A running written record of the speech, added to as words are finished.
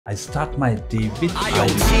I start my day with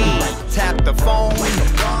IoT. Tap the phone,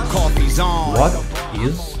 coffee's on. What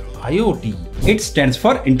is IoT? It stands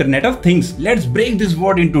for Internet of Things. Let's break this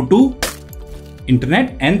word into two.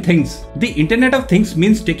 Internet and Things. The Internet of Things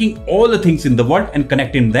means taking all the things in the world and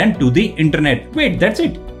connecting them to the Internet. Wait, that's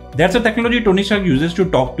it. That's the technology Tony Stark uses to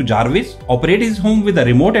talk to Jarvis, operate his home with a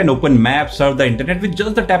remote and open maps, surf the internet with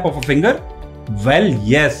just the tap of a finger. Well,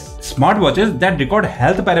 yes. Smartwatches that record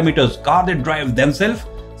health parameters, cars that drive themselves,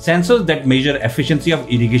 sensors that measure efficiency of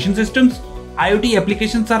irrigation systems. IoT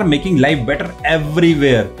applications are making life better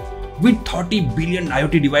everywhere. With 30 billion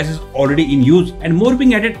IoT devices already in use and more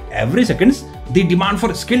being added every second, the demand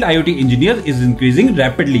for skilled IoT engineers is increasing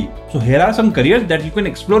rapidly. So here are some careers that you can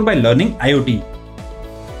explore by learning IoT.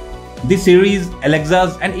 The Siris,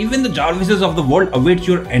 Alexas, and even the Jarvises of the world awaits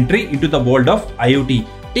your entry into the world of IoT.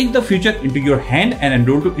 Take the future into your hand and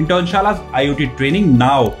enroll to Internshala's IoT training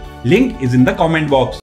now. Link is in the comment box.